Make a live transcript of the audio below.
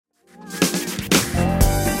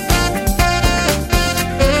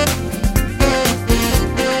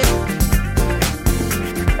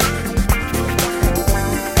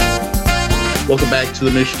Welcome back to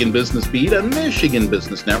the Michigan Business Beat on Michigan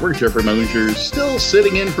Business Network. Jeffrey Mosier's still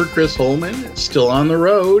sitting in for Chris Holman, still on the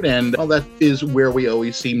road, and that is where we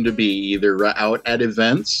always seem to be, either out at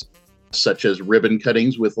events such as ribbon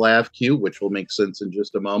cuttings with LaughQ, which will make sense in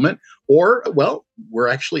just a moment, or, well, we're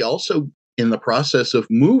actually also in the process of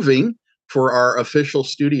moving for our official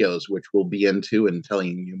studios, which we'll be into and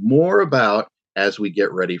telling you more about as we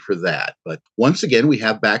get ready for that. But once again, we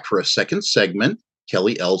have back for a second segment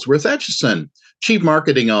Kelly Ellsworth Etchison, Chief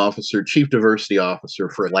Marketing Officer, Chief Diversity Officer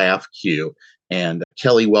for LaughQ. And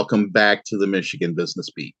Kelly, welcome back to the Michigan Business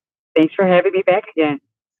Beat. Thanks for having me back again.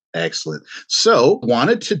 Excellent. So,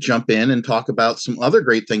 wanted to jump in and talk about some other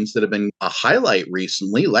great things that have been a highlight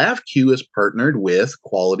recently. LaughQ has partnered with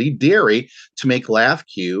Quality Dairy to make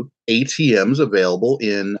LaughQ ATMs available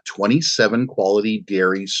in 27 Quality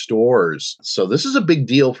Dairy stores. So, this is a big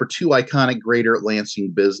deal for two iconic Greater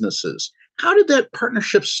Lansing businesses. How did that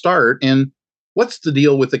partnership start, and what's the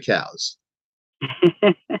deal with the cows?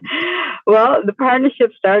 Well, the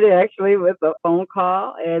partnership started actually with a phone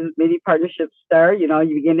call, as many partnerships start. You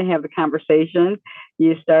begin to have the conversation.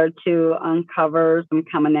 You start to uncover some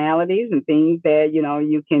commonalities and things that,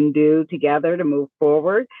 you can do together to move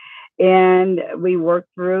forward. And we worked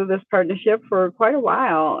through this partnership for quite a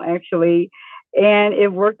while, actually, and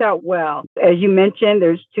it worked out well. As you mentioned,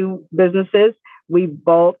 there's two businesses. We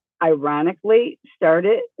both ironically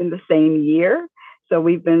started in the same year. So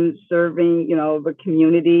we've been serving, the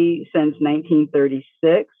community since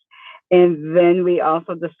 1936. And then we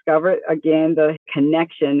also discovered, again, the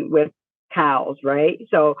connection with cows, right?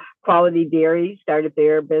 So Quality Dairy started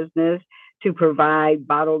their business to provide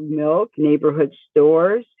bottled milk, neighborhood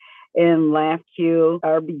stores. And LaughQ,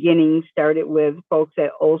 our beginning started with folks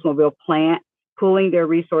at Oldsmobile Plant, pooling their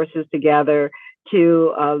resources together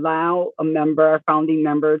to allow a founding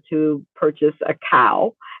member to purchase a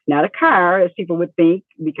cow, not a car, as people would think,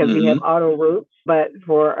 because we have auto routes, but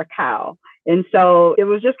for a cow. And so it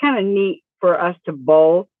was just kind of neat for us to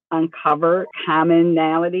both uncover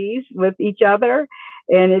commonalities with each other.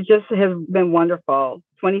 And it just has been wonderful.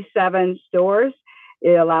 27 stores.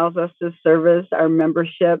 It allows us to service our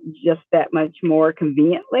membership just that much more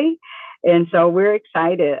conveniently. And so we're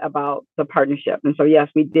excited about the partnership. And so, yes,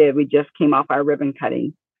 we did. We just came off our ribbon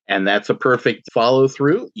cutting. And that's a perfect follow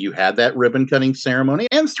through. You had that ribbon cutting ceremony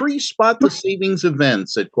and 3 Spot the Savings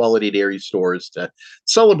events at Quality Dairy stores to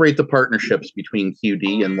celebrate the partnerships between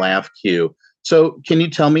QD and LaughQ. So can you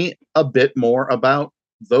tell me a bit more about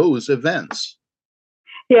those events?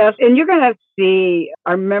 Yes, and you're going to see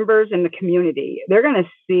our members in the community. They're going to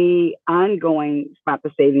see ongoing Spot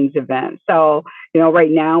the Savings events. So, right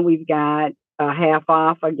now we've got half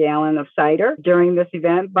off a gallon of cider during this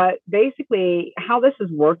event. But basically, how this is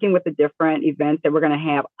working with the different events that we're going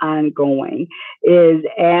to have ongoing is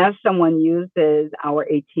as someone uses our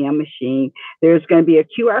ATM machine, there's going to be a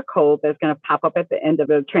QR code that's going to pop up at the end of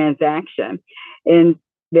the transaction. And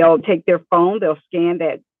they'll take their phone, they'll scan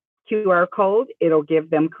that QR code. It'll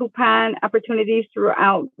give them coupon opportunities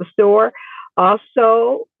throughout the store.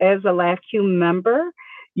 Also, as a LaughQ member,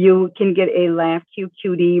 you can get a LaughQ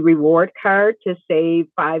QD reward card to save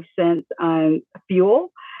 5 cents on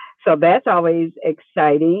fuel. So that's always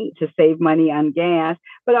exciting to save money on gas.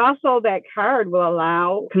 But also that card will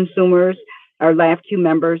allow consumers or LaughQ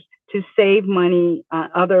members to save money on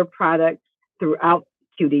other products throughout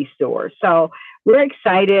QD stores. So we're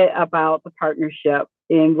excited about the partnership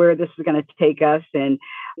and where this is going to take us. And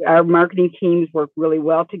our marketing teams work really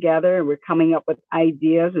well together. And we're coming up with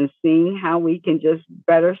ideas and seeing how we can just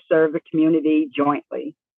better serve the community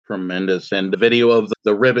jointly. Tremendous. And the video of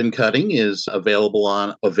the ribbon cutting is available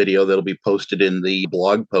on a video that'll be posted in the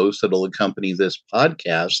blog post that'll accompany this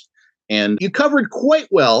podcast. And you covered quite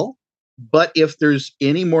well. But if there's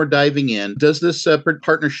any more diving in, does this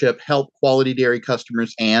partnership help Quality Dairy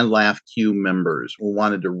customers and LaughQ members? We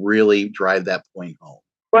wanted to really drive that point home.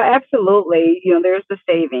 Well, absolutely. There's the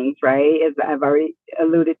savings, right? As I've already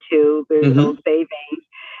alluded to, there's those savings.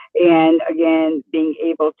 And again, being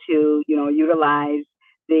able to, utilize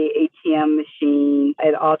the ATM machine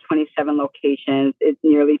at all 27 locations, it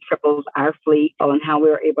nearly triples our fleet on how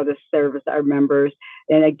we're able to service our members.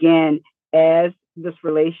 And again, as this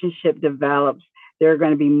relationship develops, there are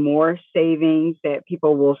going to be more savings that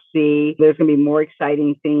people will see. There's going to be more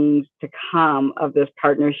exciting things to come of this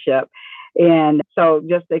partnership. And so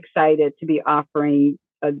just excited to be offering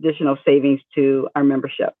additional savings to our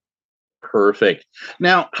membership. Perfect.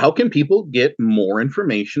 Now, how can people get more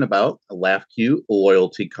information about a LaughQ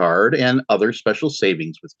loyalty card and other special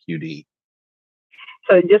savings with QD?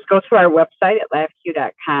 So just go to our website at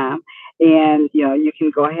laughq.com and, you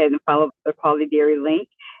can go ahead and follow the Quality Dairy link.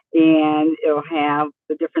 and it'll have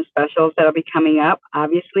the different specials that'll be coming up.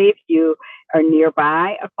 Obviously, if you are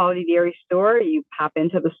nearby a Quality Dairy store, you pop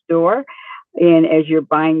into the store. And as you're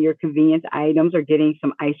buying your convenience items or getting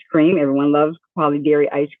some ice cream, everyone loves Quality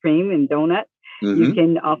Dairy ice cream and donuts. You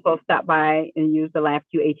can also stop by and use the LabQ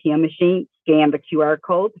ATM machine, scan the QR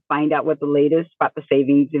code to find out what the latest Spot the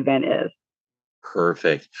Savings event is.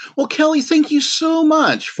 Perfect. Well, Kelly, thank you so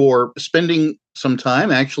much for spending some time,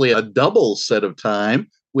 actually a double set of time,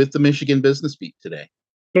 with the Michigan Business Beat today.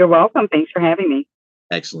 You're welcome. Thanks for having me.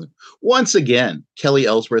 Excellent. Once again, Kelly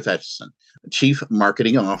Ellsworth Etchison, Chief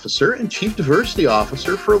Marketing Officer and Chief Diversity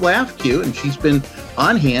Officer for LabQ, and she's been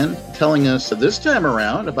on hand telling us this time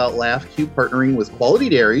around about LabQ partnering with Quality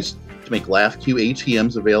Dairies to make LabQ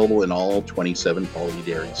ATMs available in all 27 Quality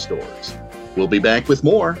Dairy stores. We'll be back with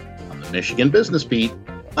more on the Michigan Business Beat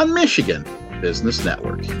on Michigan Business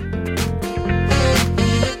Network.